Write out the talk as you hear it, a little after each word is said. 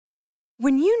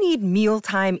When you need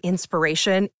mealtime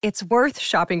inspiration, it's worth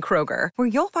shopping Kroger, where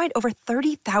you'll find over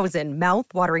 30,000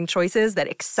 mouth-watering choices that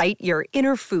excite your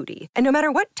inner foodie. And no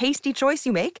matter what tasty choice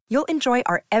you make, you'll enjoy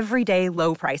our everyday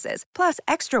low prices, plus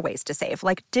extra ways to save,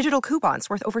 like digital coupons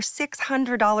worth over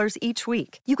 $600 each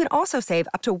week. You can also save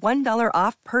up to $1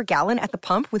 off per gallon at the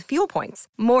pump with fuel points.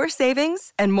 More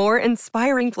savings and more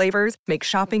inspiring flavors make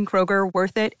shopping Kroger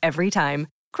worth it every time.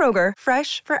 Kroger,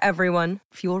 fresh for everyone.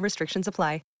 Fuel restrictions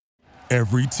apply.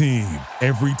 Every team,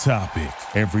 every topic,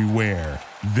 everywhere.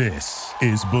 This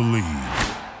is Believe.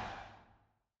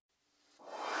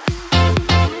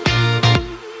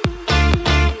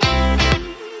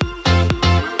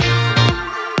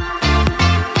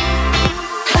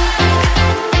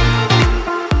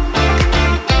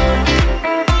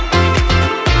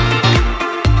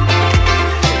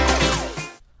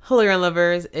 Hello, yarn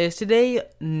lovers. Is today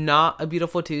not a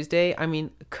beautiful Tuesday? I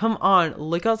mean, come on,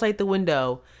 look outside the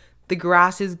window. The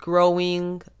grass is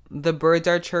growing, the birds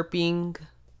are chirping,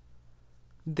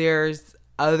 there's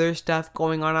other stuff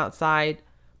going on outside,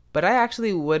 but I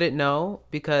actually wouldn't know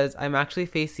because I'm actually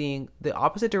facing the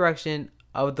opposite direction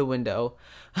of the window.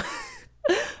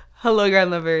 Hello, yarn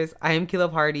lovers. I am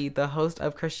Caleb Hardy, the host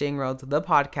of Crocheting World, the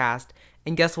podcast,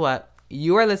 and guess what?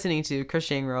 You are listening to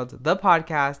Crocheting World, the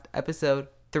podcast, episode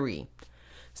 3.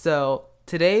 So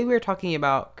today we're talking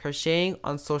about crocheting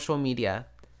on social media.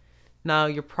 Now,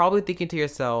 you're probably thinking to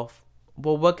yourself,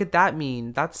 well, what could that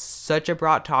mean? That's such a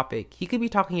broad topic. He could be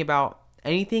talking about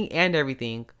anything and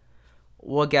everything.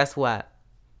 Well, guess what?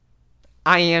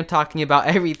 I am talking about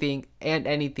everything and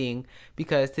anything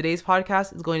because today's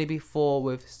podcast is going to be full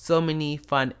with so many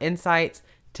fun insights,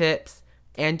 tips,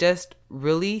 and just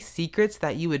really secrets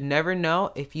that you would never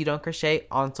know if you don't crochet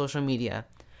on social media.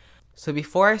 So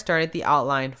before I started the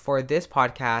outline for this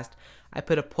podcast, I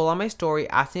put a poll on my story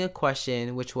asking a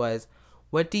question, which was,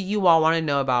 what do you all want to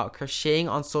know about crocheting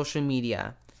on social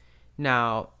media?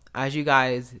 Now, as you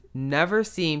guys never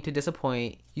seem to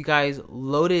disappoint, you guys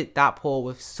loaded that poll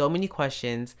with so many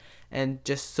questions and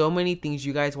just so many things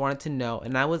you guys wanted to know.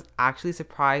 And I was actually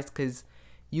surprised because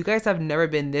you guys have never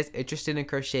been this interested in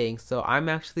crocheting. So I'm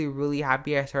actually really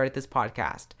happy I started this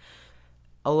podcast.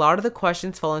 A lot of the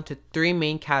questions fell into 3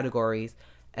 main categories.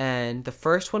 And the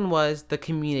first one was the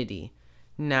community.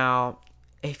 Now,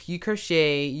 if you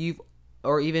crochet,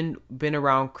 or even been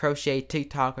around crochet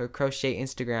TikTok or crochet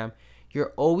Instagram,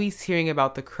 you're always hearing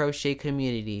about the crochet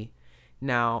community.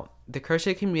 Now, the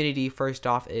crochet community, first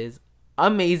off, is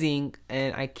amazing,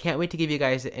 and I can't wait to give you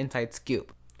guys the inside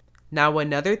scoop. Now,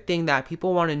 another thing that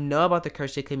people want to know about the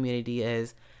crochet community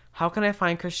is, how can I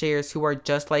find crocheters who are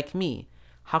just like me?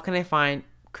 How can I find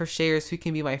crocheters who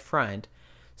can be my friend?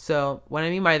 So, what I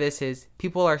mean by this is,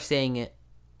 people are saying it.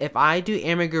 If I do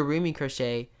amigurumi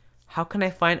crochet, how can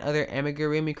I find other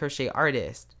amigurumi crochet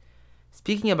artists?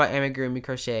 Speaking about amigurumi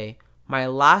crochet, my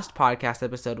last podcast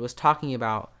episode was talking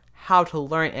about how to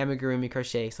learn amigurumi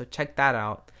crochet, so check that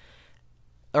out.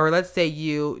 Or let's say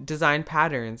you design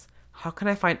patterns. How can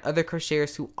I find other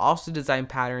crocheters who also design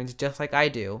patterns just like I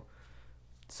do?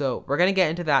 So we're going to get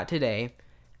into that today.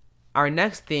 Our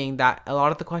next thing that a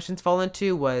lot of the questions fall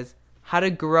into was how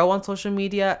to grow on social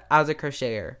media as a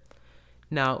crocheter.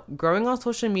 Now, growing on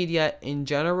social media in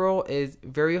general is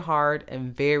very hard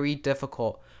and very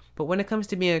difficult. But when it comes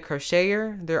to being a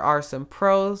crocheter, there are some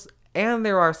pros and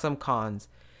there are some cons.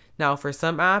 Now, for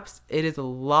some apps, it is a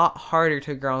lot harder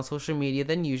to grow on social media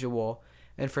than usual.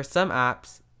 And for some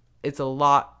apps, it's a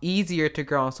lot easier to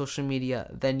grow on social media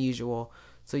than usual.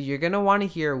 So you're going to want to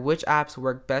hear which apps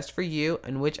work best for you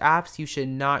and which apps you should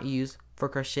not use for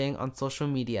crocheting on social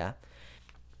media.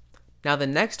 Now, the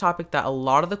next topic that a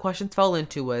lot of the questions fell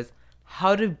into was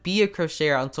how to be a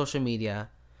crocheter on social media.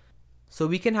 So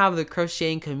we can have the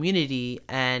crocheting community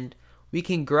and we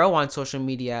can grow on social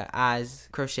media as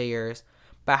crocheters,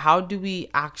 but how do we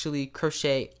actually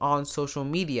crochet on social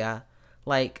media?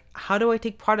 Like, how do I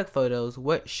take product photos?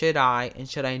 What should I and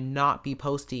should I not be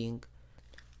posting?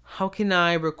 How can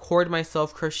I record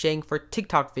myself crocheting for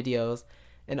TikTok videos?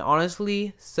 And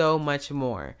honestly, so much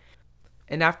more.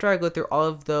 And after I go through all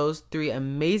of those 3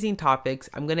 amazing topics,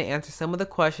 I'm going to answer some of the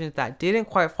questions that didn't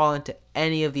quite fall into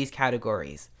any of these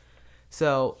categories.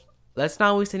 So let's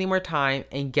not waste any more time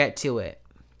and get to it.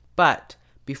 But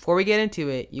before we get into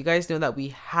it, you guys know that we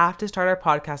have to start our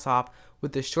podcast off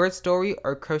with a short story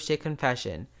or crochet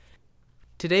confession.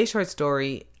 Today's short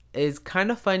story is kind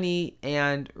of funny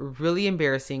and really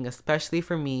embarrassing, especially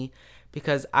for me,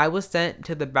 because I was sent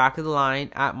to the back of the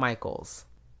line at Michael's.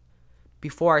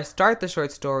 Before I start the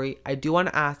short story, I do want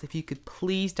to ask if you could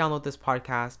please download this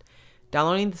podcast.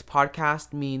 Downloading this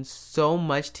podcast means so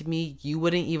much to me, you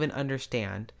wouldn't even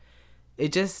understand.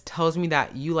 it just tells me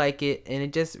that you like it, and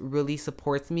it just really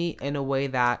supports me in a way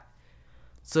that,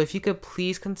 so if you could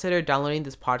please consider downloading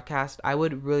this podcast, I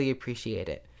would really appreciate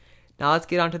it. Now let's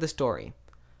get on to the story.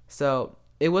 So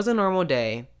it was a normal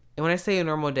day. And when I say a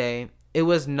normal day, it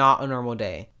was not a normal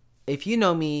day. If you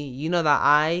know me, you know that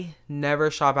I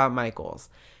never shop at Michael's.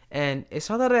 And it's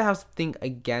not that I have something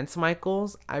against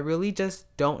Michael's. I really just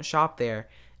don't shop there.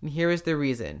 And here is the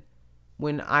reason.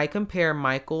 When I compare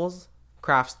Michael's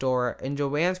craft store and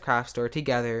Joann's craft store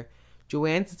together,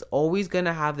 Joann's is always going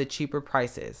to have the cheaper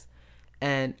prices.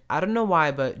 And I don't know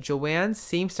why, but Joann's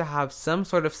seems to have some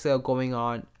sort of sale going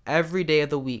on every day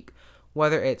of the week,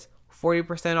 whether it's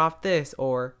 40% off this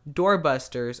or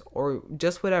doorbusters or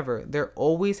just whatever. They're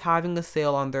always having a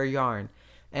sale on their yarn.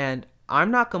 And I'm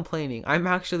not complaining. I'm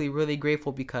actually really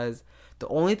grateful because the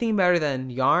only thing better than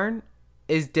yarn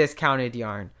is discounted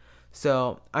yarn.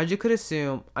 So as you could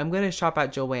assume, I'm going to shop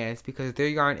at Joann's because their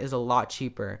yarn is a lot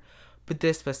cheaper. But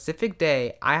this specific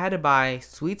day, I had to buy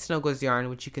Sweet Snuggles yarn,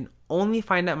 which you can only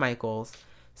find at Michael's.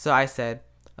 So I said,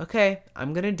 okay,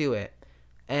 I'm going to do it.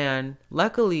 And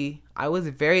luckily, I was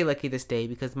very lucky this day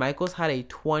because Michael's had a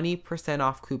 20%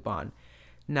 off coupon.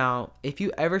 Now, if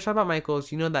you ever shop at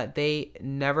Michael's, you know that they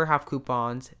never have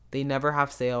coupons, they never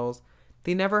have sales,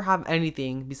 they never have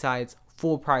anything besides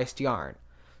full priced yarn.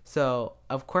 So,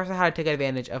 of course, I had to take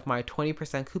advantage of my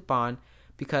 20% coupon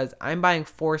because I'm buying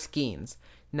 4 skeins.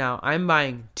 Now, I'm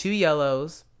buying 2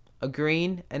 yellows, a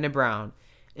green, and a brown.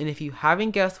 And if you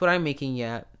haven't guessed what I'm making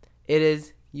yet, it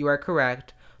is, you are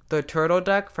correct, the turtle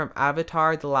duck from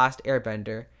Avatar: The Last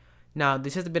Airbender. Now,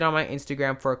 this has been on my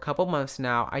Instagram for a couple months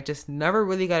now. I just never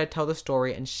really got to tell the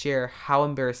story and share how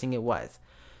embarrassing it was.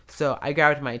 So I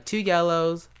grabbed my 2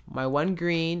 yellows, my 1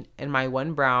 green, and my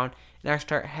 1 brown, and I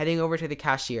start heading over to the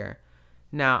cashier.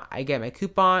 Now, I get my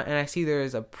coupon, and I see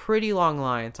there's a pretty long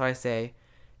line, so I say,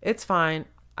 it's fine,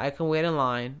 I can wait in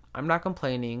line, I'm not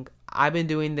complaining. I've been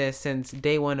doing this since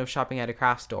day 1 of shopping at a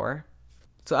craft store.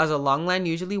 So as a long line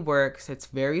usually works, it's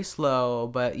very slow,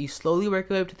 but you slowly work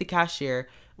your way up to the cashier.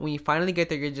 When you finally get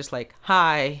there, you're just like,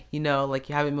 hi, like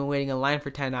you haven't been waiting in line for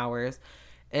 10 hours.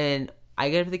 And I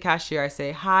get up to the cashier, I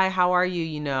say, hi, how are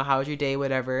you? How was your day,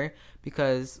 whatever,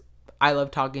 because I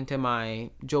love talking to my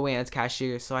Joann's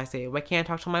cashiers. So I say, why can't I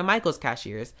talk to my Michael's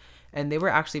cashiers? And they were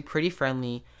actually pretty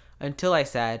friendly until I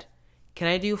said, can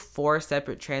I do 4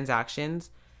 separate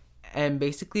transactions? And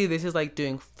basically this is like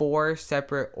doing 4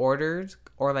 separate orders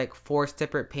or like 4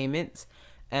 separate payments.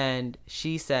 And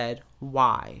she said,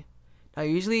 why? Now,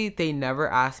 usually they never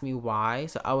ask me why.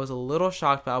 So I was a little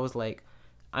shocked, but I was like,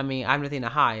 I have nothing to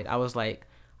hide. I was like,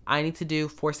 I need to do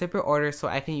 4 separate orders so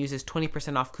I can use this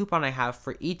 20% off coupon I have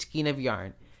for each skein of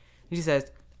yarn. And she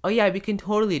says, oh yeah, we can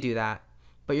totally do that,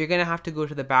 but you're going to have to go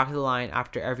to the back of the line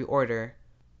after every order.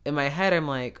 In my head, I'm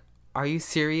like, are you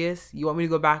serious? You want me to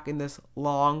go back in this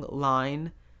long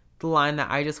line? The line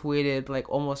that I just waited like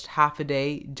almost half a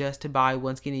day just to buy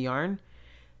 1 skein of yarn?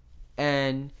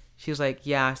 And she was like,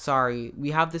 yeah, sorry.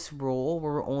 We have this rule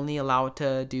where we're only allowed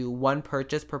to do 1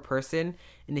 purchase per person.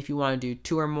 And if you want to do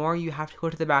 2 or more, you have to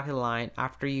go to the back of the line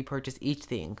after you purchase each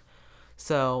thing.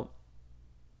 So,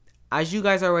 as you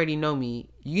guys already know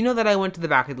me, you know that I went to the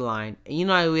back of the line.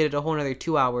 And I waited a whole another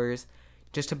 2 hours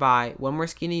just to buy 1 more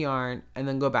skein of yarn and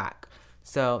then go back.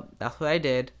 So, that's what I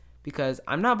did because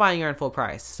I'm not buying yarn full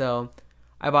price. So,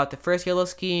 I bought the first yellow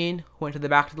skein, went to the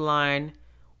back of the line,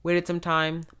 waited some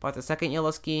time, bought the second yellow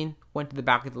skein, went to the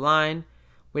back of the line,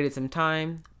 waited some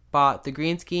time, bought the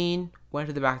green skein, went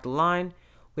to the back of the line,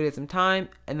 waited some time,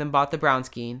 and then bought the brown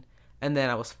skein. And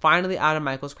then I was finally out of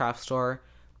Michael's craft store.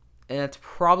 And that's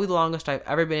probably the longest I've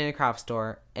ever been in a craft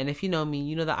store. And if you know me,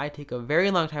 you know that I take a very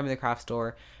long time in the craft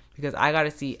store because I got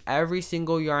to see every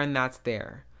single yarn that's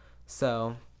there.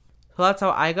 So that's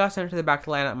how I got sent to the back of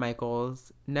the line at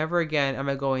Michael's. Never again am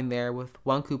I going there with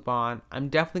 1 coupon. I'm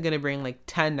definitely going to bring like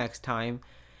 10 next time.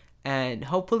 And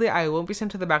hopefully I won't be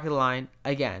sent to the back of the line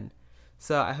again.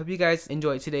 So I hope you guys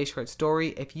enjoyed today's short story.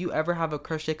 If you ever have a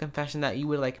crochet confession that you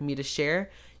would like me to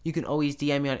share, you can always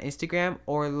DM me on Instagram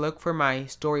or look for my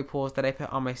story polls that I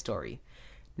put on my story.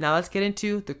 Now let's get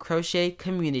into the crochet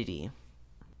community.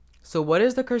 So what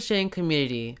is the crocheting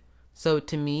community? So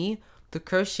to me, the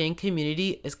crocheting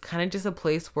community is kind of just a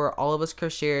place where all of us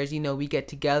crocheters, we get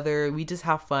together, we just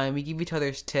have fun, we give each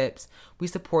other tips, we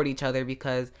support each other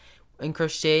because in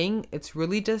crocheting, it's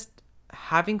really just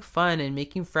having fun and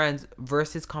making friends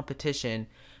versus competition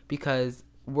because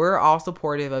we're all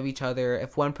supportive of each other.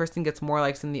 If one person gets more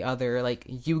likes than the other, like,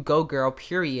 you go girl,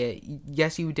 period.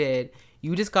 Yes, you did.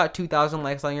 You just got 2,000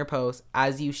 likes on your post,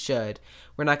 as you should.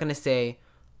 We're not going to say,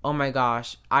 oh my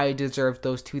gosh, I deserve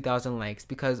those 2,000 likes,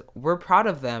 because we're proud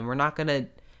of them. We're not going to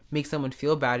make someone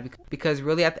feel bad, because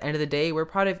really at the end of the day, we're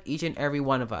proud of each and every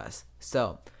one of us.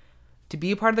 So to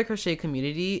be a part of the crochet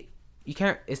community,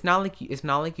 it's not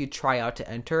like you try out to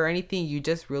enter or anything. You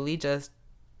just really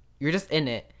you're just in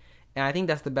it. And I think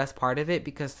that's the best part of it,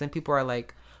 because some people are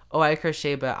like, oh, I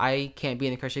crochet, but I can't be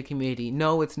in the crochet community.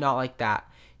 No, it's not like that.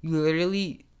 You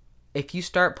literally, if you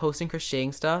start posting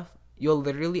crocheting stuff, you'll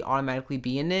literally automatically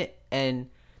be in it. And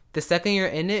the second you're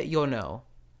in it, you'll know.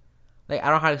 Like, I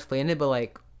don't know how to explain it, but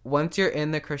like, once you're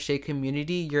in the crochet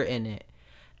community, you're in it.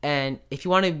 And if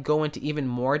you want to go into even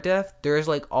more depth, there's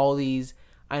like all these,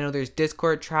 I know there's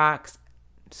Discord tracks.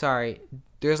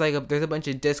 There's a bunch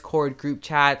of Discord group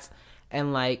chats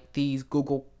and like these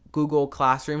Google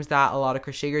classrooms that a lot of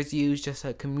crocheters use just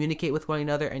to communicate with one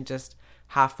another and just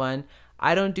have fun.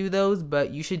 I don't do those,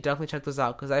 but you should definitely check those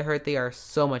out, because I heard they are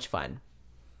so much fun.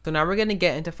 So now we're going to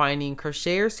get into finding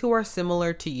crocheters who are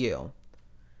similar to you.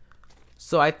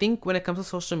 So I think when it comes to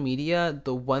social media,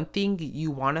 the one thing you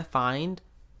want to find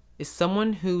is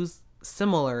someone who's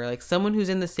similar, like someone who's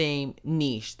in the same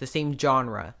niche, the same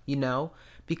genre,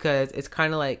 because it's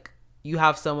kind of like you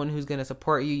have someone who's going to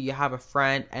support you, you have a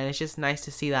friend, and it's just nice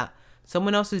to see that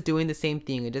someone else is doing the same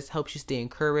thing. It just helps you stay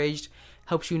encouraged,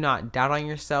 helps you not doubt on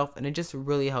yourself, and it just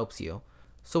really helps you.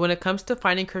 So when it comes to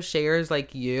finding crocheters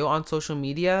like you on social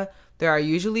media, there are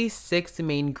usually 6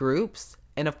 main groups.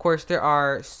 And of course, there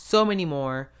are so many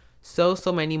more, so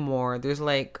many more. There's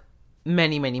like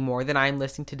many more than I'm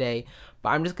listing today. But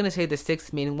I'm just going to say the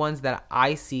 6 main ones that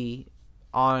I see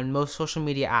on most social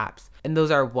media apps. And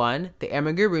those are 1, the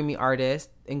amigurumi artists,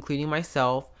 including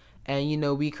myself. And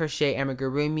we crochet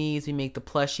amigurumis, we make the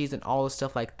plushies and all the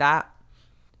stuff like that.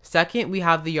 Second, we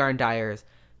have the yarn dyers.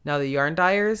 Now the yarn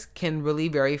dyers can really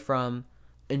vary from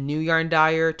a new yarn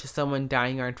dyer to someone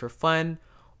dyeing yarn for fun,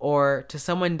 or to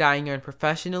someone dyeing yarn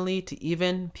professionally, to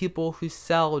even people who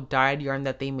sell dyed yarn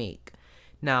that they make.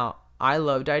 Now, I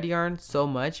love dyed yarn so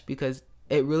much because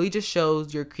it really just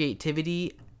shows your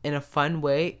creativity in a fun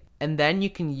way, and then you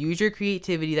can use your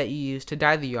creativity that you use to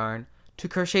dye the yarn to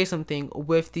crochet something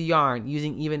with the yarn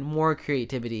using even more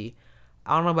creativity.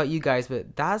 I don't know about you guys,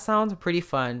 but that sounds pretty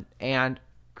fun and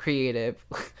creative.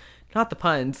 Not the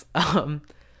puns.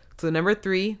 So number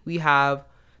 3, we have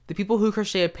the people who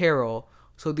crochet apparel.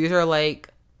 So these are like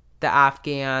the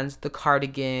Afghans, the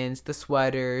cardigans, the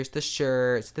sweaters, the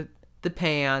shirts, the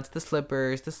pants, the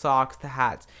slippers, the socks, the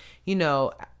hats.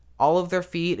 All of their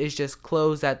feet is just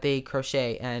clothes that they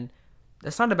crochet. And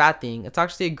that's not a bad thing. It's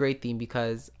actually a great thing,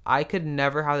 because I could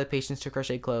never have the patience to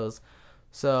crochet clothes.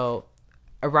 So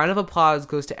a round of applause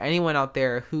goes to anyone out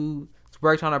there who's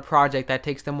worked on a project that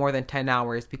takes them more than 10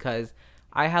 hours, because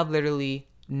I have literally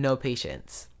no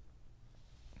patience.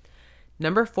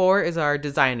 Number 4 is our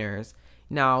designers.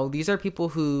 Now, these are people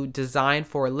who design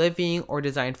for a living or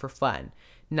design for fun.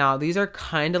 Now, these are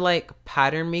kind of like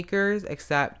pattern makers,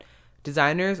 except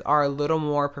designers are a little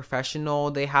more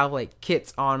professional. They have like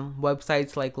kits on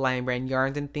websites like Lion Brand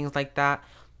Yarns and things like that.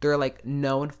 They're like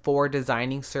known for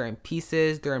designing certain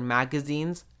pieces. They're in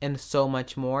magazines and so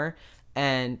much more.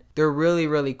 And they're really,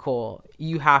 really cool.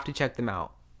 You have to check them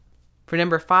out. For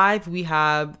number 5, we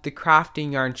have the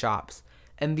crafting yarn shops.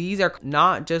 And these are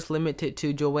not just limited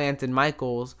to Joann's and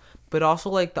Michael's, but also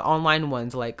like the online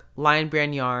ones like Lion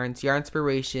Brand Yarns,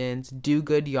 Yarnspirations, Do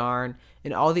Good Yarn,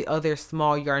 and all the other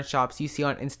small yarn shops you see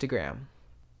on Instagram.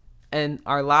 And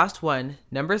our last one,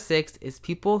 number 6, is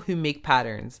people who make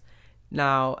patterns.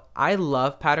 Now, I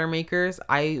love pattern makers.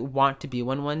 I want to be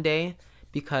one day,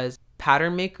 because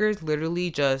pattern makers literally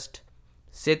just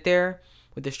sit there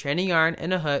with a strand of yarn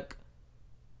and a hook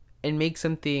and make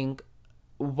something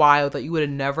wild that you would have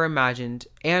never imagined,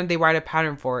 and they write a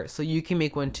pattern for it so you can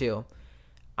make one too.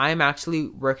 I'm actually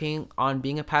working on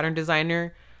being a pattern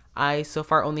designer. I so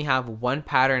far only have one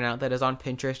pattern out that is on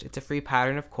Pinterest. It's a free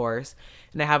pattern, of course,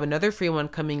 and I have another free one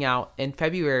coming out in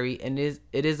February, and it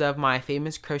is of my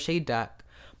famous crochet duck.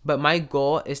 But my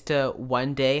goal is to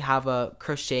one day have a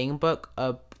crocheting book,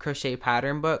 a crochet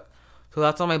pattern book. So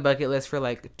that's on my bucket list for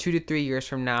like 2 to 3 years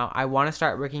from now. I want to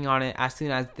start working on it as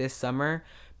soon as this summer,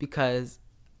 because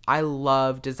I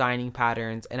love designing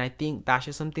patterns, and I think that's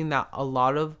just something that a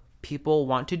lot of people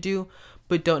want to do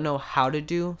but don't know how to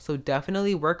do. So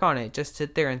definitely work on it. Just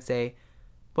sit there and say,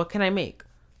 what can I make?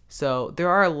 So there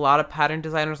are a lot of pattern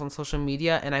designers on social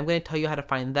media, and I'm going to tell you how to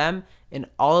find them and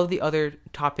all of the other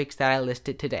topics that I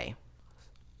listed today.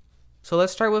 So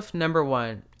let's start with number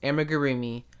 1,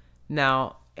 amigurumi.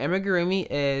 Now, amigurumi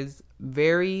is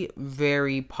very,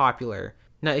 very popular.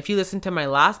 Now, if you listen to my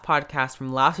last podcast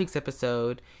from last week's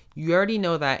episode, You already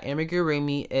know that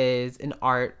amigurumi is an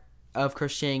art of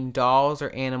crocheting dolls or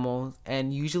animals,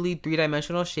 and usually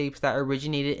three-dimensional shapes that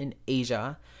originated in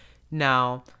Asia.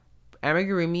 Now,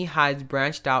 amigurumi has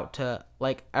branched out to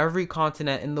like every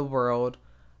continent in the world.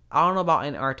 I don't know about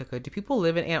Antarctica. Do people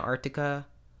live in Antarctica?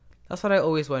 That's what I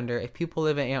always wonder, if people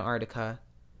live in Antarctica.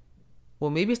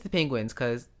 Well, maybe it's the penguins,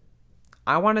 because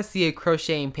I want to see a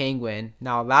crocheting penguin.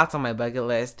 Now, that's on my bucket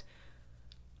list.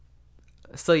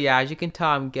 So yeah, as you can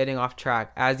tell, I'm getting off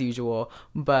track as usual.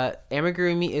 But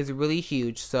amigurumi is really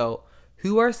huge. So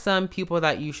who are some people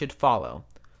that you should follow?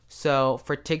 So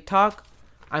for TikTok,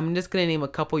 I'm just going to name a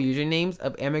couple usernames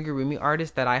of amigurumi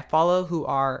artists that I follow who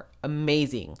are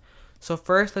amazing. So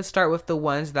first, let's start with the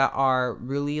ones that are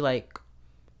really like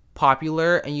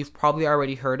popular and you've probably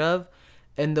already heard of.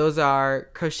 And those are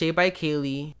Crochet by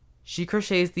Kaylee. She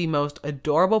crochets the most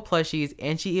adorable plushies,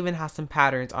 and she even has some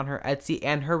patterns on her Etsy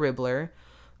and her Ribbler.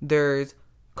 There's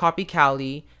Copy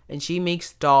Callie, and she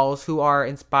makes dolls who are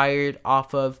inspired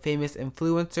off of famous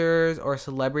influencers or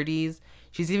celebrities.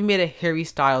 She's even made a Harry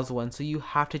Styles one, so you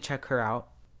have to check her out.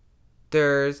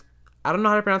 There's, I don't know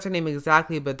how to pronounce her name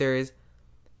exactly, but there's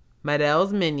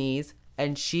Madel's Minis,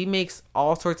 and she makes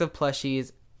all sorts of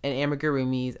plushies and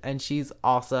amigurumis, and she's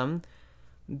awesome.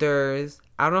 There's,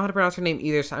 I don't know how to pronounce her name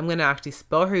either, so I'm going to actually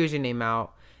spell her username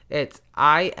out. It's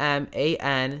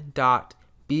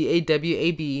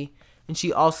IMAN.BAWAB, and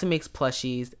she also makes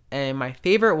plushies. And my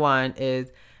favorite one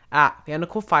is at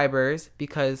Fanical Fibers,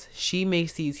 because she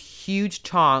makes these huge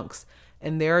chunks,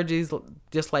 and they're just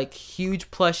like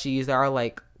huge plushies that are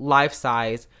like life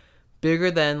size, bigger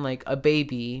than like a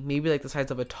baby, maybe like the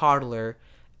size of a toddler.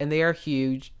 And they are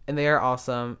huge, and they are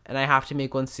awesome, and I have to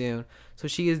make one soon. So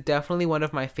she is definitely one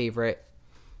of my favorite.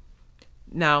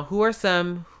 Now, who are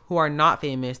some who are not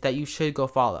famous that you should go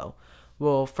follow?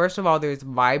 Well, first of all, there's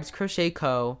Vibes Crochet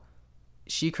Co.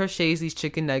 She crochets these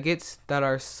chicken nuggets that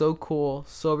are so cool,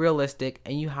 so realistic,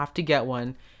 and you have to get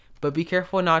one. But be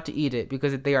careful not to eat it,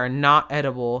 because they are not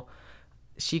edible.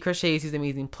 She crochets these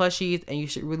amazing plushies, and you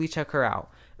should really check her out.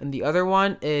 And the other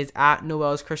one is at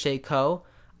Noelle's Crochet Co.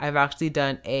 I've actually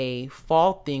done a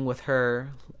fall thing with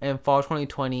her in fall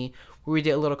 2020, where we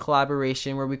did a little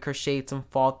collaboration where we crocheted some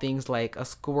fall things like a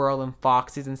squirrel and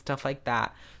foxes and stuff like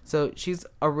that. So she's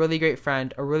a really great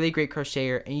friend, a really great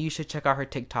crocheter, and you should check out her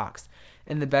TikToks.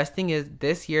 And the best thing is,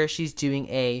 this year she's doing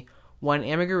a one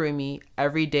amigurumi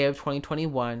every day of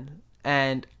 2021,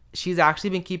 and she's actually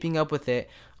been keeping up with it.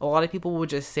 A lot of people will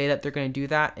just say that they're going to do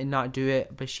that and not do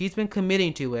it, but she's been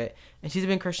committing to it, and she's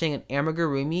been crocheting an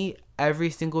amigurumi every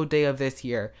single day of this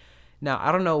year. Now,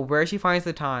 I don't know where she finds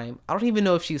the time. I don't even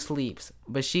know if she sleeps,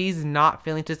 but she's not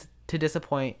failing to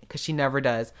disappoint, because she never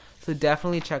does. So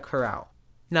definitely check her out.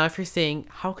 Now, if you're saying,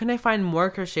 how can I find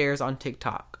more crocheters on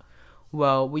TikTok?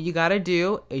 Well, what you gotta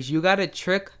do is you gotta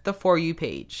trick the For You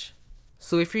page.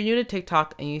 So if you're new to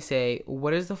TikTok and you say,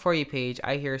 what is the For You page?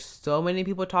 I hear so many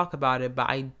people talk about it, but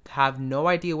I have no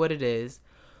idea what it is.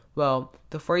 Well,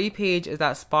 the For You page is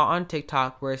that spot on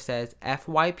TikTok where it says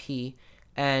FYP,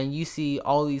 and you see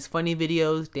all these funny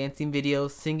videos, dancing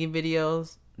videos, singing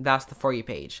videos. That's the For You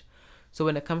page. So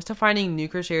when it comes to finding new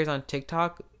crocheters on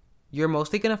TikTok, you're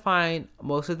mostly going to find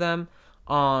most of them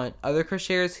on other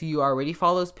crocheters who you already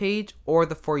follows page or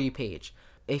the For You page.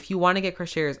 If you want to get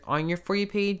crocheters on your For You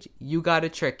page, you got to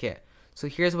trick it. So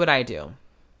here's what I do.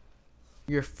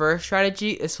 Your first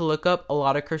strategy is to look up a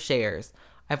lot of crocheters.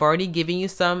 I've already given you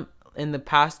some in the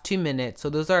past 2 minutes, so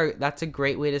that's a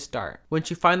great way to start. Once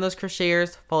you find those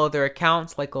crocheters, follow their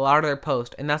accounts, like a lot of their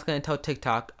posts, and that's going to tell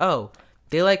TikTok, oh,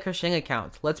 they like crocheting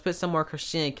accounts. Let's put some more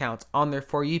crocheting accounts on their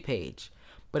For You page.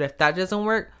 But if that doesn't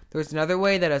work, there's another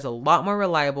way that is a lot more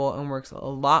reliable and works a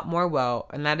lot more well,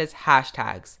 and that is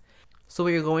hashtags. So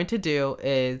what you're going to do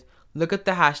is look at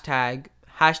the hashtag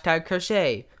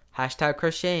crochet, hashtag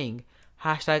crocheting,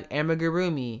 hashtag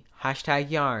amigurumi, hashtag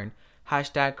yarn,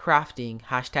 hashtag crafting,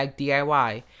 hashtag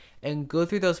DIY, and go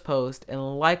through those posts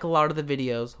and like a lot of the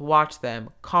videos, watch them,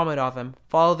 comment on them,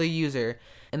 follow the user,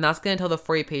 and that's going to tell the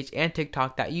For You page and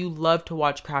TikTok that you love to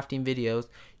watch crafting videos,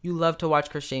 you love to watch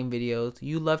crocheting videos,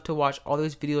 you love to watch all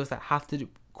those videos that have to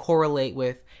correlate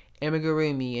with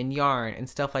amigurumi and yarn and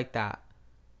stuff like that.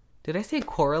 Did I say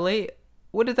correlate?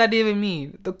 What does that even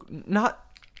mean?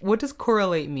 What does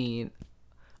correlate mean?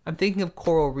 I'm thinking of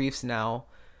coral reefs now.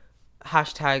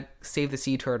 Hashtag save the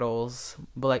sea turtles,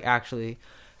 but like actually.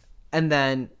 And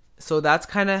then, so that's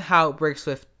kind of how it works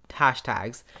with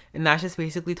hashtags. And that's just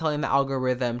basically telling the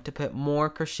algorithm to put more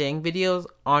crocheting videos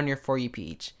on your For You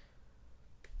page.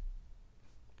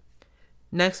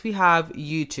 Next we have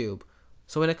YouTube.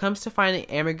 So when it comes to finding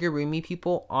amigurumi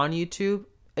people on YouTube,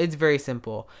 It's very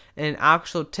simple. And an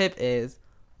actual tip is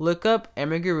look up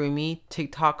amigurumi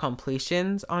TikTok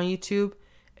completions on YouTube,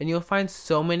 and you'll find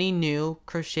so many new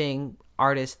crocheting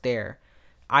artists there.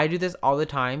 I do this all the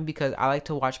time because I like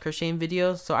to watch crocheting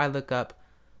videos, so I look up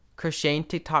crocheting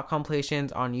TikTok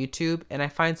compilations on YouTube, and I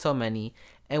find so many.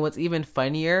 And what's even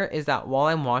funnier is that while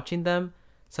I'm watching them,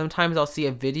 sometimes I'll see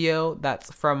a video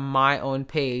that's from my own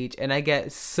page, and I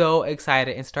get so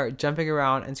excited and start jumping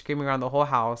around and screaming around the whole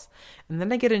house, and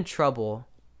then I get in trouble.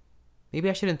 Maybe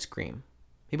I shouldn't scream.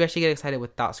 Maybe I should get excited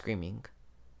without screaming.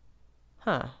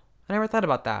 I never thought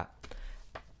about that.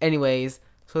 Anyways,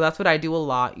 so that's what I do a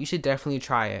lot. You should definitely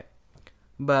try it.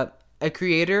 But a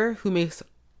creator who makes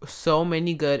so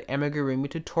many good amigurumi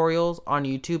tutorials on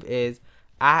YouTube is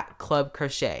at Club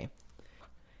Crochet.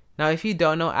 Now, if you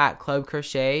don't know at Club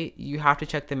Crochet, you have to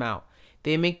check them out.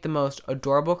 They make the most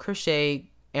adorable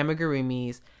crochet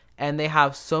amigurumis, and they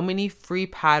have so many free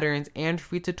patterns and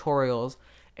free tutorials,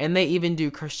 and they even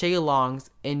do crochet alongs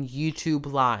in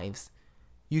YouTube lives.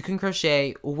 You can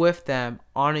crochet with them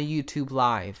on a YouTube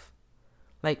live.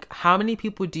 Like, how many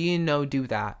people do you know do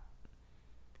that?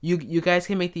 You guys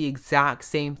can make the exact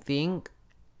same thing.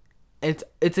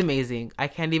 It's amazing. I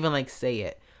can't even say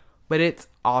it, but it's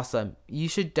awesome. You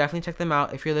should definitely check them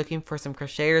out if you're looking for some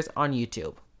crocheters on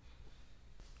YouTube.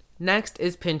 Next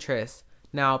is Pinterest.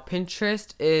 Now,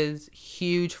 Pinterest is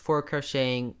huge for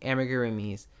crocheting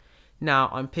amigurumis. Now,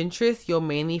 on Pinterest, you'll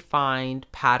mainly find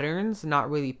patterns, not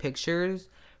really pictures,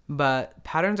 but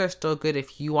patterns are still good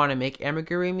if you want to make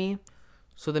amigurumi.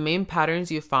 So the main patterns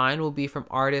you find will be from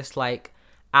artists like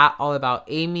at All About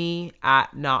Amy,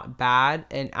 at Not Bad,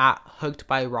 and at Hooked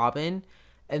by Robin.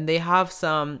 And they have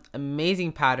some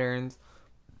amazing patterns.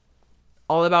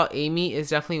 All About Amy is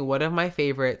definitely one of my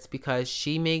favorites because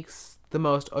she makes the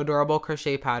most adorable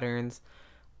crochet patterns.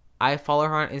 I follow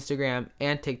her on Instagram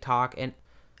and TikTok, and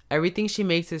everything she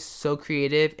makes is so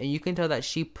creative, and you can tell that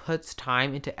she puts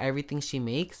time into everything she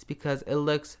makes because it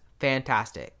looks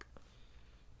fantastic.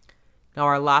 Now,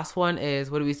 our last one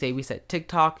is, what do we say? We said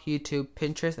TikTok, YouTube,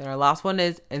 Pinterest, and our last one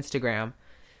is Instagram.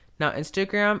 Now,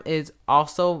 Instagram is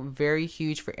also very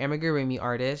huge for amigurumi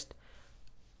artists.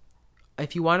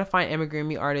 If you want to find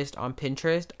amigurumi artists on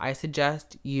Pinterest, I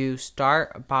suggest you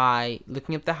start by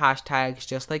looking up the hashtags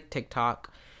just like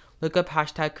TikTok. Look up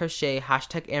hashtag crochet,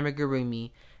 hashtag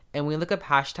amigurumi. And when you look up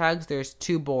hashtags, there's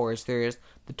two boards. There's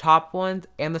the top ones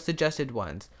and the suggested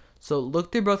ones. So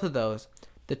look through both of those.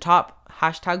 The top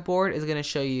hashtag board is going to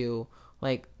show you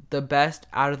the best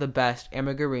out of the best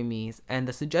amigurumis, and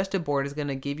the suggested board is going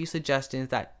to give you suggestions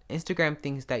that Instagram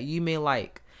thinks that you may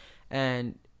like.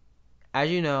 And as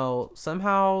you know,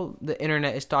 somehow the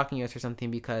internet is stalking us or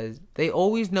something because they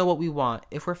always know what we want.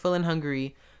 If we're feeling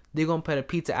hungry, they're going to put a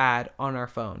pizza ad on our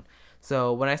phone.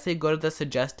 So when I say go to the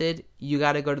suggested, you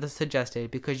got to go to the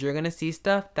suggested because you're going to see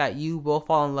stuff that you will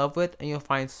fall in love with, and you'll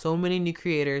find so many new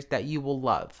creators that you will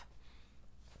love.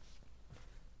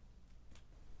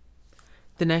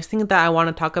 The next thing that I want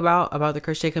to talk about the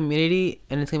crochet community,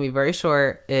 and it's going to be very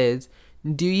short, is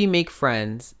do you make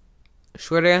friends?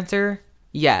 Short answer,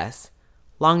 yes.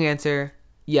 Long answer,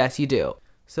 yes, you do.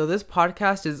 So this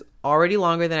podcast is already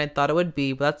longer than I thought it would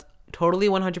be, but that's totally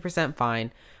 100%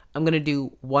 fine. I'm going to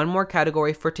do one more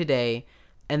category for today,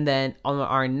 and then on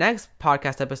our next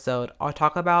podcast episode, I'll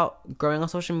talk about growing on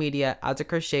social media as a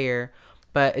crocheter.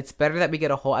 But it's better that we get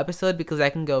a whole episode because I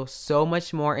can go so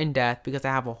much more in depth because I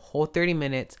have a whole 30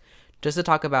 minutes just to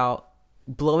talk about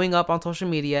blowing up on social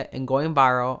media and going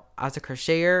viral as a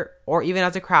crocheter or even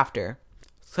as a crafter.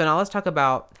 So now let's talk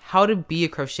about how to be a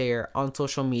crocheter on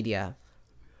social media.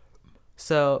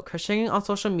 So crocheting on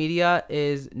social media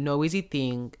is no easy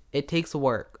thing. It takes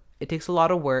work. It takes a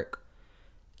lot of work,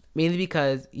 mainly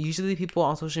because usually people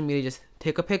on social media just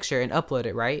take a picture and upload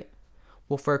it, right?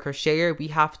 Well, for a crocheter, we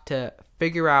have to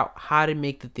figure out how to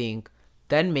make the thing,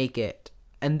 then make it,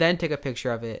 and then take a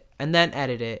picture of it, and then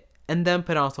edit it, and then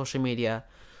put it on social media.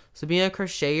 So being a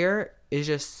crocheter is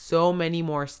just so many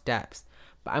more steps.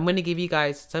 But I'm going to give you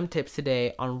guys some tips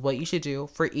today on what you should do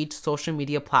for each social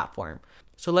media platform.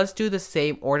 So let's do the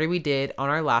same order we did on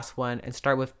our last one and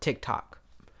start with TikTok.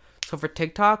 So for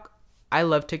TikTok, I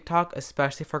love TikTok,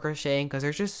 especially for crocheting, because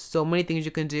there's just so many things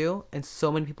you can do and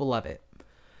so many people love it.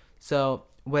 So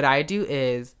what I do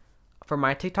is, for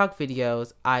my TikTok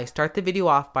videos, I start the video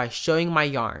off by showing my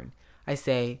yarn. I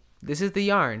say, this is the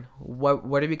yarn.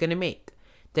 What are we going to make?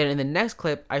 Then in the next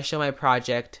clip, I show my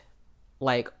project.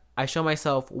 I show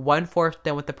myself 1/4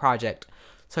 done with the project.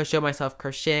 So I show myself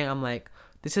crocheting. I'm like,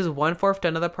 this is 1/4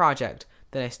 done of the project.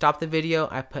 Then I stop the video.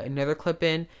 I put another clip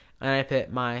in, and I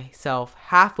put myself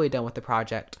halfway done with the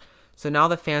project. So now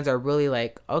the fans are really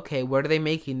like, okay, what are they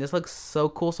making? This looks so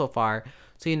cool so far.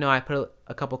 So, I put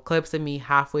a couple clips of me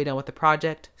halfway done with the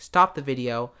project, stop the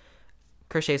video,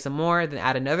 crochet some more, then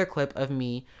add another clip of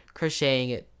me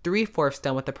crocheting it 3/4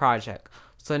 done with the project.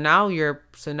 So now your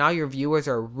viewers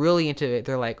are really into it.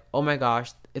 They're like, oh my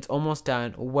gosh, it's almost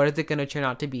done. What is it going to turn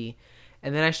out to be?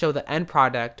 And then I show the end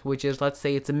product, which is, let's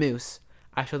say it's a mousse.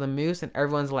 I show the mousse and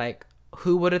everyone's like,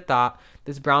 who would have thought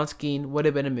this brown skein would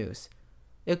have been a mousse?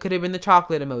 It could have been the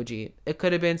chocolate emoji. It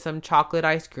could have been some chocolate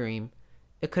ice cream.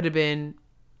 It could have been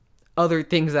other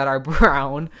things that are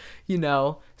brown,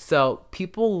 So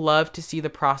people love to see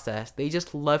the process. They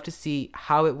just love to see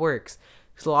how it works.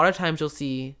 Because a lot of times you'll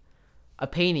see a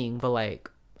painting, but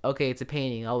like, okay, it's a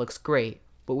painting. It looks great.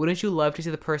 But wouldn't you love to see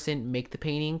the person make the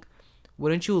painting?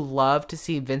 Wouldn't you love to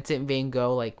see Vincent van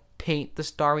Gogh like paint the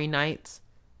Starry Nights?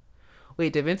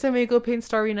 Wait, did Vincent van Gogh paint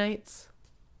Starry Nights?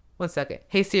 1 second.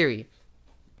 Hey Siri.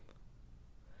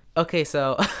 Okay,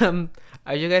 so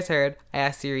as you guys heard, I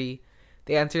asked Siri.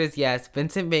 The answer is yes.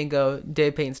 Vincent van Gogh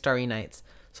did paint Starry Nights.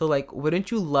 So like,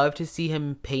 wouldn't you love to see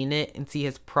him paint it and see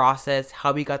his process,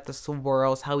 how he got the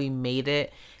swirls, how he made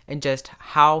it, and just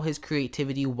how his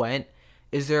creativity went?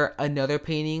 Is there another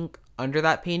painting under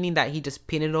that painting that he just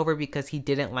painted over because he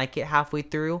didn't like it halfway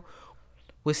through?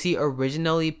 Was he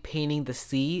originally painting the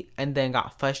sea and then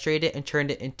got frustrated and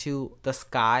turned it into the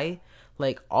sky?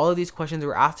 Like, all of these questions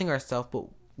we're asking ourselves, but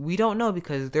we don't know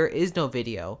because there is no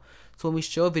video. So when we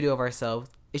show a video of ourselves,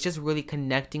 it's just really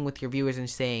connecting with your viewers and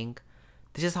saying,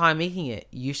 this is how I'm making it.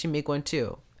 You should make one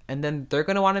too. And then they're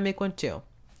going to want to make one too.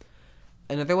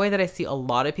 Another way that I see a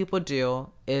lot of people do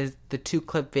is the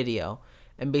 2-clip video.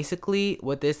 And basically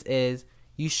what this is,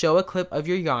 you show a clip of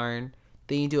your yarn,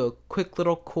 then you do a quick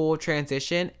little cool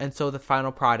transition and sew the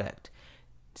final product.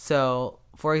 So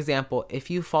for example, if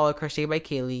you follow Crochet by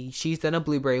Kaylee, she's done a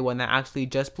blueberry one that actually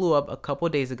just blew up a couple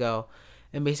days ago.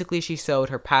 And basically she sewed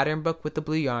her pattern book with the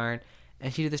blue yarn,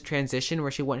 and she did this transition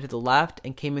where she went to the left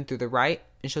and came in through the right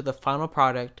and showed the final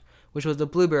product, which was the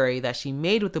blueberry that she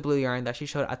made with the blue yarn that she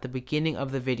showed at the beginning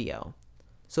of the video.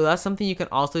 So that's something you can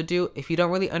also do. If you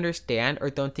don't really understand or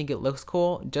don't think it looks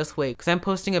cool, just wait, because I'm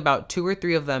posting about 2 or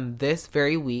 3 of them this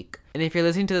very week. And if you're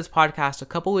listening to this podcast a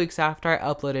couple weeks after I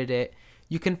uploaded it,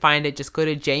 you can find it. Just go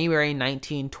to January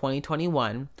 19,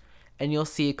 2021, and you'll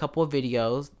see a couple of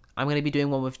videos. I'm going to be doing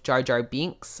one with Jar Jar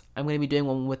Binks. I'm going to be doing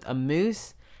one with a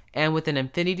mousse and with an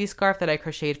infinity scarf that I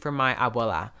crocheted for my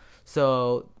abuela.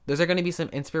 So those are going to be some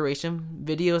inspiration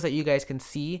videos that you guys can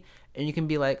see, and you can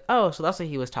be like, oh, so that's what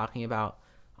he was talking about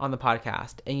on the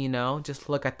podcast. And just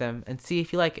look at them and see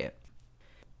if you like it.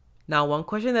 Now, one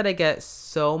question that I get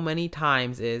so many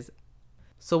times is,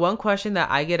 one question that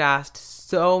I get asked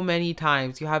so many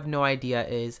times, you have no idea,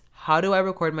 is how do I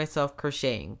record myself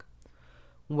crocheting?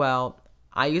 Well,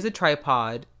 I use a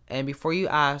tripod, and before you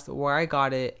ask where I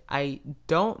got it, I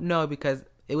don't know, because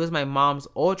it was my mom's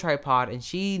old tripod and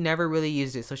she never really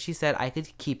used it. So she said I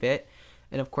could keep it.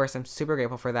 And of course, I'm super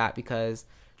grateful for that, because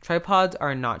tripods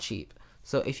are not cheap.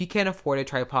 So if you can't afford a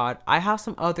tripod, I have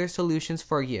some other solutions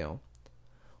for you.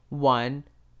 1,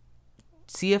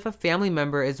 see if a family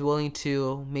member is willing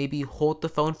to maybe hold the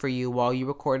phone for you while you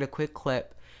record a quick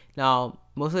clip. Now,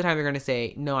 most of the time they're going to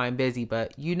say, no, I'm busy,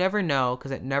 but you never know,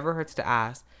 because it never hurts to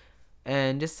ask.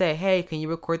 And just say, hey, can you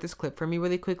record this clip for me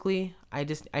really quickly? I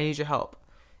need your help.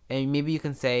 And maybe you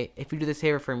can say, if you do this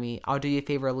favor for me, I'll do you a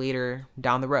favor later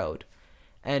down the road.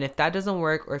 And if that doesn't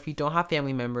work, or if you don't have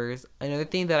family members, another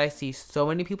thing that I see so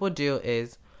many people do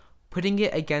is putting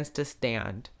it against a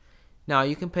stand. Now,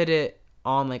 you can put it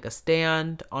on like a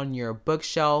stand, on your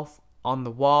bookshelf, on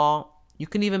the wall. You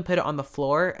can even put it on the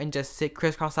floor and just sit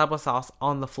crisscross applesauce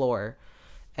on the floor.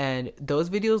 And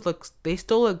those videos they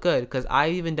still look good, because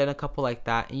I've even done a couple like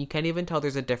that, and you can't even tell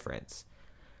there's a difference.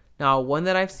 Now, one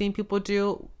that I've seen people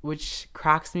do, which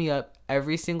cracks me up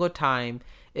every single time,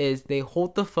 is they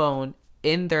hold the phone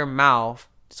in their mouth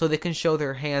so they can show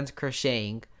their hands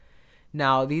crocheting.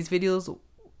 Now, these videos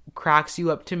cracks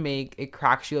you up to make, it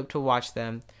cracks you up to watch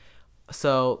them.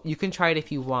 So you can try it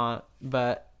if you want,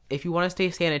 but if you want to stay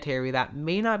sanitary, that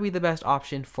may not be the best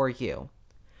option for you.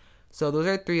 So those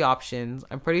are 3 options.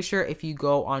 I'm pretty sure if you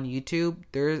go on YouTube,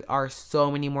 there are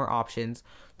so many more options.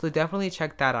 So definitely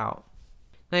check that out.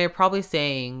 Now you're probably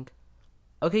saying,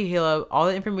 okay, Caleb, all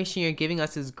the information you're giving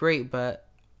us is great, but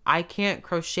I can't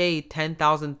crochet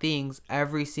 10,000 things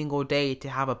every single day to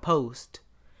have a post.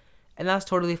 And that's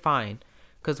totally fine.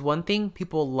 Because one thing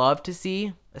people love to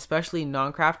see, especially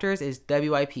non-crafters, is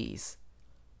WIPs.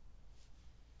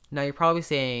 Now you're probably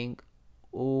saying,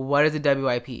 what is a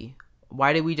WIP?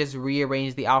 Why did we just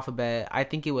rearrange the alphabet? I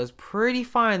think it was pretty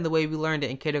fine the way we learned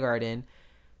it in kindergarten.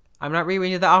 I'm not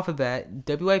rearranging the alphabet.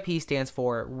 WIP stands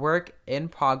for work in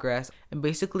progress. And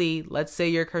basically, let's say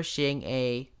you're crocheting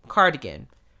a cardigan.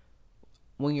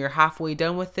 When you're halfway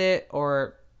done with it,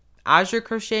 or as you're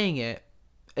crocheting it,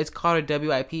 it's called a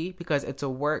WIP because it's a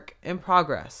work in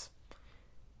progress.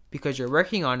 Because you're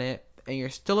working on it and you're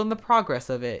still in the progress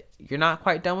of it. You're not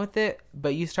quite done with it,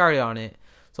 but you started on it.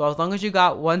 So as long as you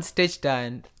got one stitch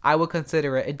done, I would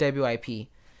consider it a WIP.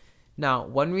 Now,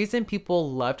 one reason people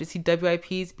love to see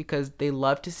WIPs because they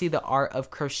love to see the art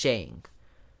of crocheting.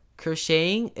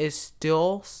 Crocheting is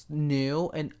still new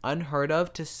and unheard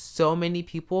of to so many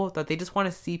people that they just want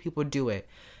to see people do it.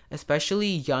 Especially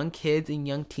young kids and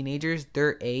young teenagers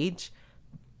their age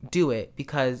do it,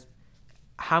 because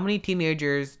how many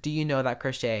teenagers do you know that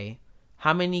crochet?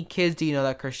 How many kids do you know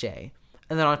that crochet?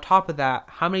 And then on top of that,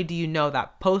 how many do you know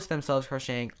that post themselves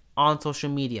crocheting on social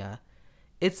media?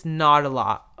 It's not a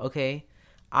lot, okay?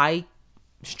 I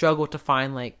struggle to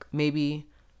find like maybe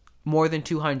more than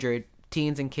 200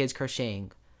 teens and kids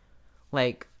crocheting.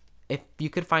 Like, if you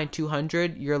could find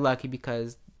 200, you're lucky,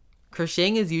 because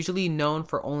crocheting is usually known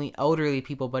for only elderly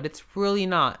people, but it's really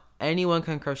not. Anyone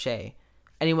can crochet.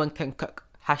 Anyone can cook.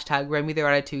 Hashtag Remy the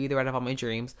Ratatouille, the rat of all my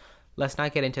dreams. Let's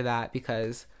not get into that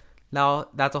because now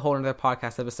that's a whole other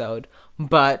podcast episode.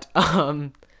 But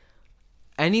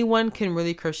anyone can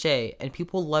really crochet and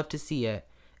people love to see it.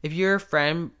 If your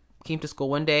friend came to school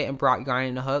one day and brought yarn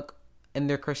and a hook and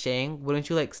they're crocheting, wouldn't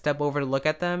you like step over to look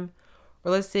at them?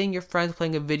 Or let's say your friend's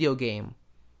playing a video game.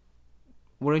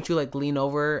 Wouldn't you like lean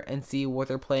over and see what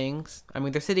they're playing? I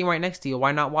mean, they're sitting right next to you.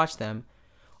 Why not watch them?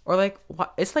 Or like,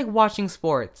 it's like watching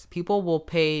sports. People will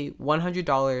pay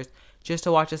 $100 just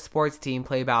to watch a sports team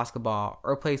play basketball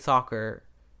or play soccer.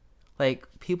 Like,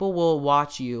 people will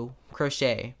watch you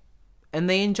crochet and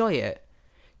they enjoy it.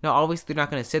 Now, obviously, they're not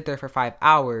going to sit there for 5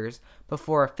 hours, but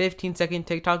for a 15-second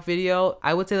TikTok video,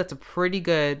 I would say that's a pretty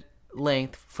good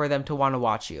length for them to want to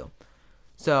watch you.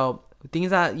 So,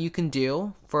 things that you can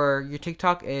do for your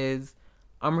TikTok is,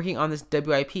 I'm working on this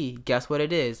WIP, guess what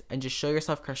it is, and just show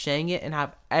yourself crocheting it and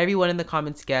have everyone in the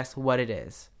comments guess what it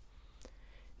is.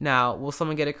 Now, will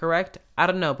someone get it correct? I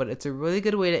don't know, but it's a really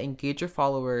good way to engage your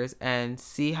followers and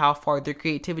see how far their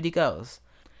creativity goes.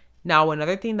 Now,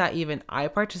 another thing that even I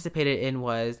participated in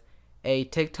was a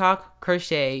TikTok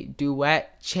crochet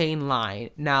duet chain line.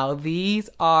 Now,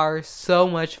 these are so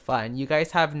much fun. You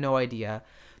guys have no idea.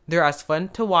 They're as fun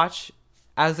to watch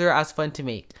as they're as fun to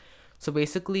make. So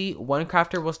basically, one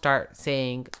crafter will start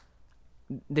saying,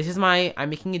 I'm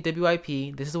making a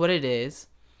WIP, this is what it is.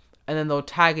 And then they'll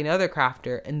tag another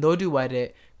crafter and they'll duet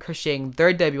it, crocheting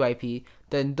their WIP.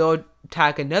 Then they'll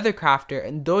tag another crafter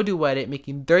and they'll duet it,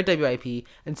 making their WIP,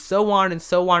 and so on and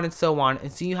so on and so on.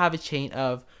 And so you have a chain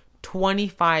of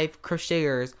 25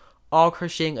 crocheters all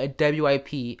crocheting a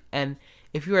WIP. And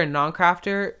if you're a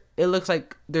non-crafter, it looks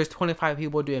like there's 25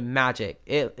 people doing magic.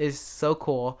 It is so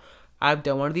cool. I've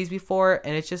done one of these before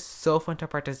and it's just so fun to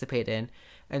participate in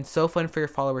and so fun for your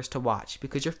followers to watch,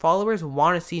 because your followers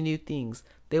want to see new things.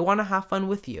 They want to have fun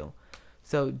with you.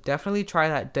 So definitely try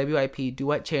that WIP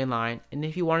duet chain line. And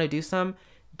if you want to do some,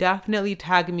 definitely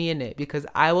tag me in it because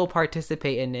I will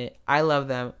participate in it. I love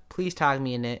them. Please tag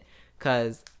me in it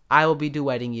because I will be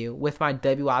duetting you with my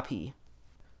WIP.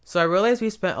 So I realized we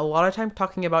spent a lot of time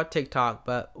talking about TikTok,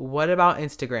 but what about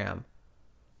Instagram?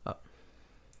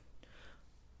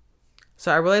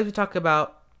 So I realized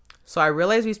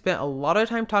we spent a lot of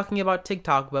time talking about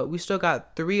TikTok, but we still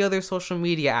got 3 other social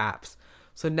media apps.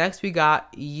 So next we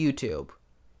got YouTube.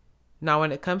 Now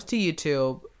when it comes to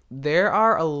YouTube, there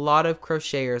are a lot of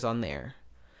crocheters on there.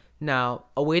 Now,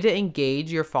 a way to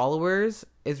engage your followers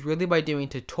is really by doing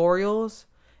tutorials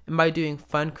and by doing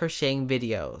fun crocheting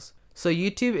videos. So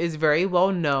YouTube is very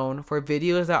well known for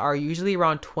videos that are usually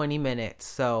around 20 minutes.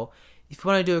 So if you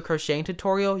want to do a crocheting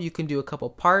tutorial, you can do a couple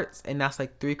parts, and that's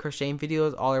like 3 crocheting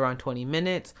videos all around 20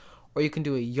 minutes. Or you can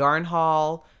do a yarn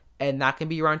haul, and that can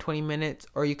be around 20 minutes.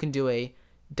 Or you can do a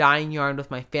dyeing yarn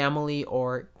with my family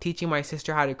or teaching my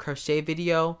sister how to crochet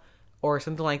video or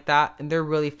something like that. And they're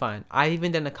really fun. I've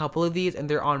even done a couple of these and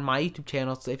they're on my YouTube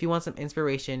channel. So if you want some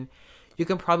inspiration, you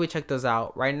can probably check those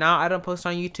out. Right now, I don't post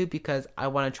on YouTube because I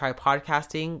want to try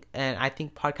podcasting. And I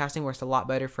think podcasting works a lot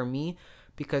better for me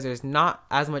because there's not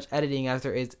as much editing as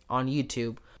there is on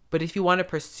YouTube. But if you want to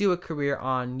pursue a career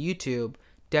on YouTube,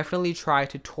 definitely try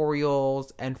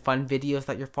tutorials and fun videos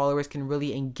that your followers can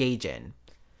really engage in.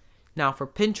 Now for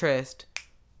Pinterest,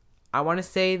 I want to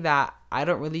say that I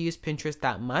don't really use Pinterest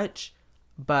that much,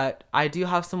 but I do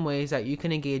have some ways that you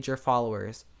can engage your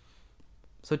followers.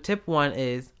 So tip 1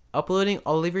 is uploading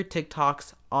all of your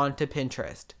TikToks onto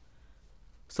Pinterest.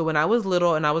 So when I was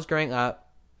little and I was growing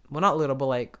up, well, not little, but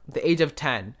like the age of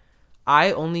 10,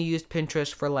 I only used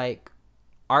Pinterest for like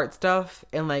art stuff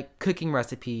and like cooking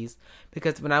recipes,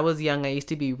 because when I was young, I used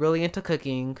to be really into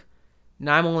cooking.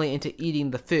 Now I'm only into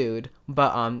eating the food,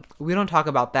 but we don't talk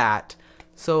about that.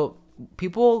 So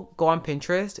people go on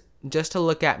Pinterest just to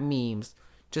look at memes,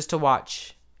 just to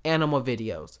watch animal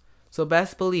videos. So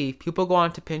best believe people go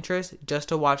onto Pinterest just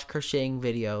to watch crocheting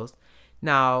videos.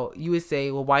 Now you would say,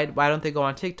 well, why don't they go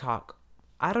on TikTok?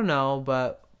 I don't know,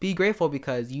 but be grateful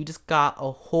because you just got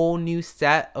a whole new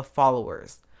set of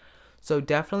followers. So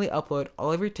definitely upload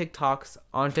all of your TikToks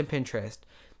onto Pinterest.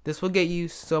 This will get you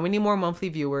so many more monthly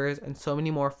viewers and so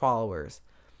many more followers.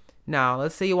 Now,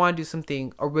 let's say you want to do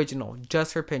something original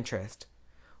just for Pinterest.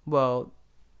 Well,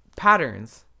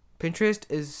 patterns. Pinterest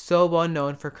is so well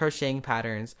known for crocheting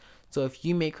patterns. So if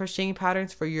you make crocheting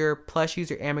patterns for your plushies,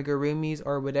 your amigurumis,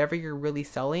 or whatever you're really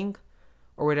selling,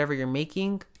 or whatever you're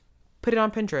making, put it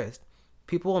on Pinterest.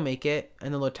 People will make it,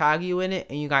 and they'll tag you in it,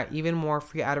 and you got even more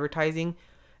free advertising.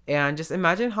 And just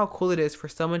imagine how cool it is for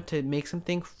someone to make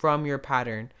something from your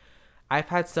pattern. I've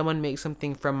had someone make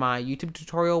something from my YouTube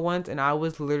tutorial once, and I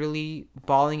was literally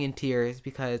bawling in tears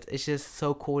because it's just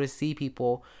so cool to see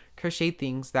people crochet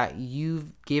things that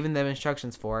you've given them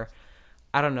instructions for.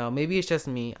 I don't know, maybe it's just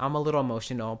me. I'm a little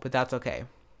emotional, but that's okay.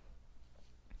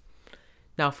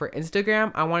 Now for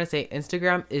Instagram, I want to say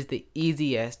Instagram is the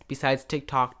easiest besides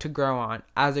TikTok to grow on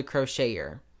as a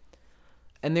crocheter.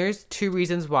 And there's 2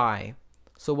 reasons why.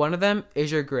 So one of them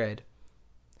is your grid.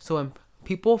 So when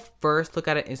people first look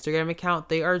at an Instagram account,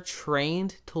 they are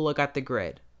trained to look at the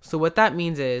grid. So what that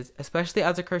means is, especially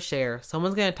as a crocheter,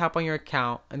 someone's going to tap on your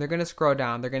account and they're going to scroll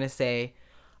down. They're going to say,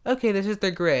 okay, this is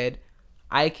their grid.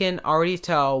 I can already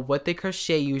tell what they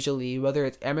crochet usually, whether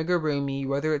it's amigurumi,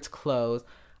 whether it's clothes.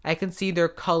 I can see their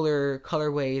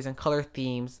colorways and color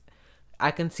themes.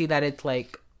 I can see that it's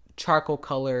like charcoal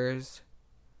colors.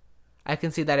 I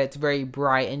can see that it's very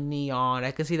bright and neon.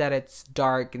 I can see that it's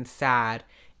dark and sad,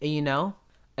 and,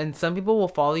 and some people will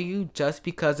follow you just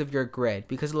because of your grid,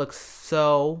 because it looks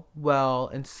so well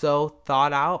and so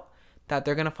thought out that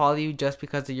they're going to follow you just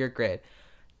because of your grid.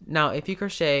 Now, if you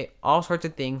crochet all sorts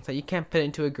of things that you can't fit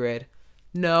into a grid,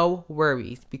 no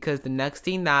worries, because the next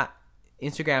thing that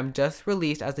Instagram just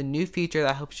released as a new feature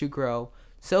that helps you grow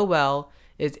so well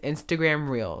is Instagram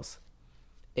Reels.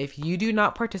 If you do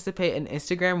not participate in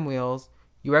Instagram Reels,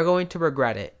 you are going to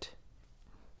regret it.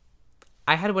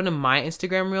 I had one of my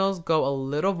Instagram Reels go a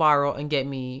little viral and get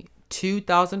me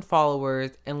 2,000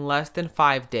 followers in less than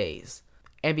 5 days.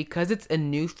 And because it's a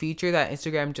new feature that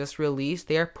Instagram just released,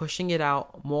 they are pushing it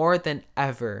out more than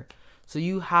ever. So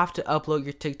you have to upload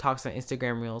your TikToks on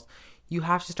Instagram Reels. You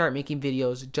have to start making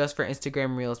videos just for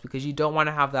Instagram Reels because you don't want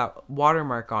to have that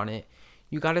watermark on it.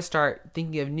 You got to start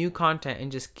thinking of new content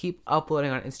and just keep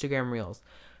uploading on Instagram Reels.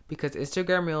 Because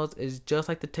Instagram Reels is just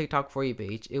like the TikTok For You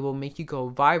page. It will make you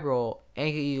go viral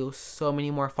and get you so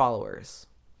many more followers.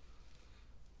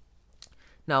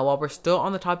 Now, while we're still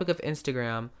on the topic of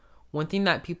Instagram, one thing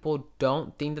that people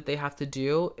don't think that they have to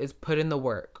do is put in the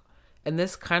work. And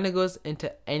this kind of goes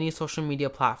into any social media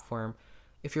platform.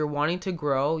 If you're wanting to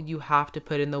grow, you have to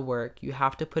put in the work. You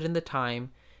have to put in the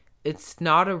time. It's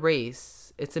not a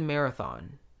race. It's a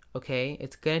marathon. Okay?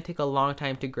 It's going to take a long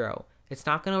time to grow. It's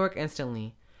not going to work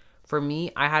instantly. For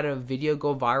me, I had a video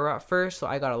go viral at first, so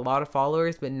I got a lot of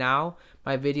followers, but now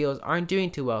my videos aren't doing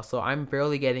too well, so I'm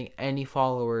barely getting any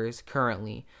followers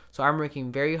currently. So I'm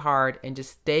working very hard and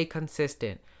just stay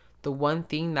consistent. The one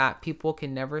thing that people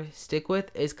can never stick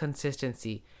with is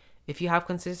consistency. If you have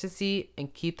consistency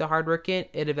and keep the hard work in,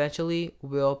 it eventually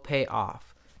will pay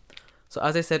off. So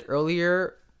as I said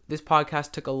earlier, this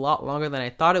podcast took a lot longer than I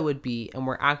thought it would be, and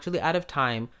we're actually out of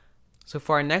time. So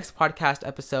for our next podcast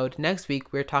episode, next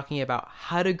week, we're talking about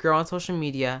how to grow on social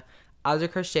media as a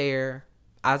crocheter,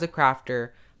 as a crafter,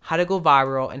 how to go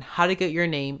viral, and how to get your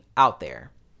name out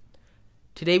there.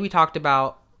 Today we talked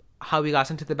about how we got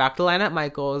sent to the back of the line at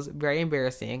Michael's. Very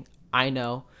embarrassing, I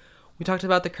know. We talked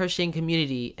about the crocheting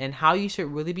community and how you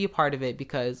should really be a part of it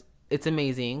because it's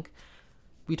amazing.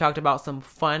 We talked about some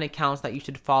fun accounts that you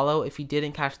should follow. If you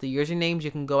didn't catch the usernames,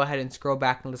 you can go ahead and scroll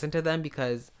back and listen to them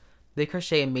because they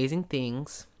crochet amazing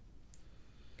things.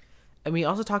 And we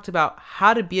also talked about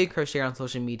how to be a crocheter on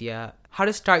social media, how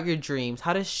to start your dreams,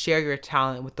 how to share your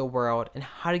talent with the world, and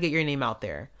how to get your name out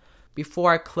there.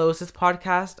 Before I close this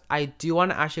podcast, I do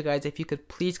want to ask you guys if you could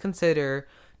please consider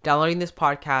downloading this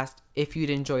podcast if you'd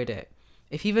enjoyed it.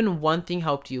 If even one thing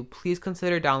helped you, please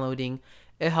consider downloading.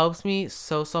 It helps me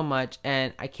so much,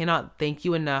 and I cannot thank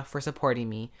you enough for supporting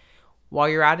me. While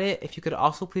you're at it, if you could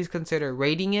also please consider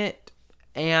rating it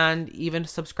and even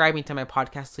subscribing to my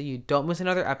podcast so you don't miss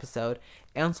another episode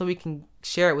and so we can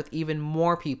share it with even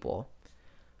more people.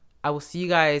 I will see you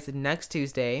guys next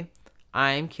Tuesday.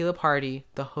 I'm Keela Party,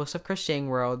 the host of Crocheting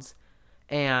Worlds,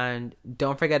 and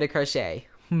don't forget to crochet.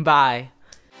 Bye.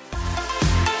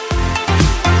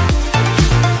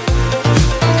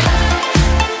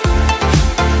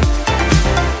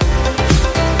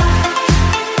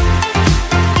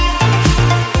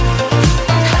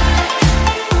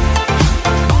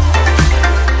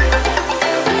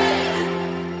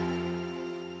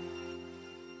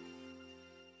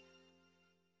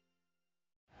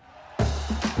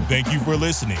 Thank you for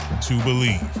listening to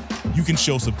Believe. You can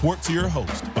show support to your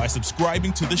host by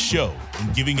subscribing to the show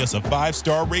and giving us a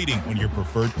 5-star rating on your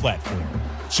preferred platform.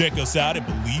 Check us out at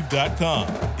Believe.com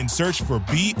and search for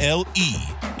BLEAV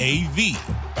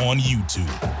on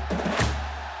YouTube.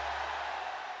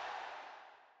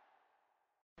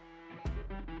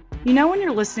 You know when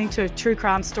you're listening to a true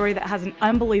crime story that has an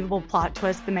unbelievable plot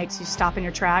twist that makes you stop in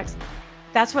your tracks?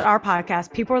 That's what our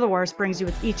podcast, People Are the Worst, brings you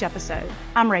with each episode.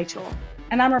 I'm Rachel.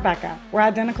 And I'm Rebecca. We're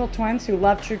identical twins who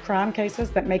love true crime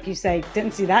cases that make you say,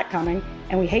 didn't see that coming,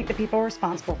 and we hate the people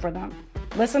responsible for them.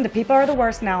 Listen to People Are the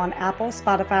Worst now on Apple,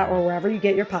 Spotify, or wherever you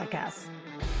get your podcasts.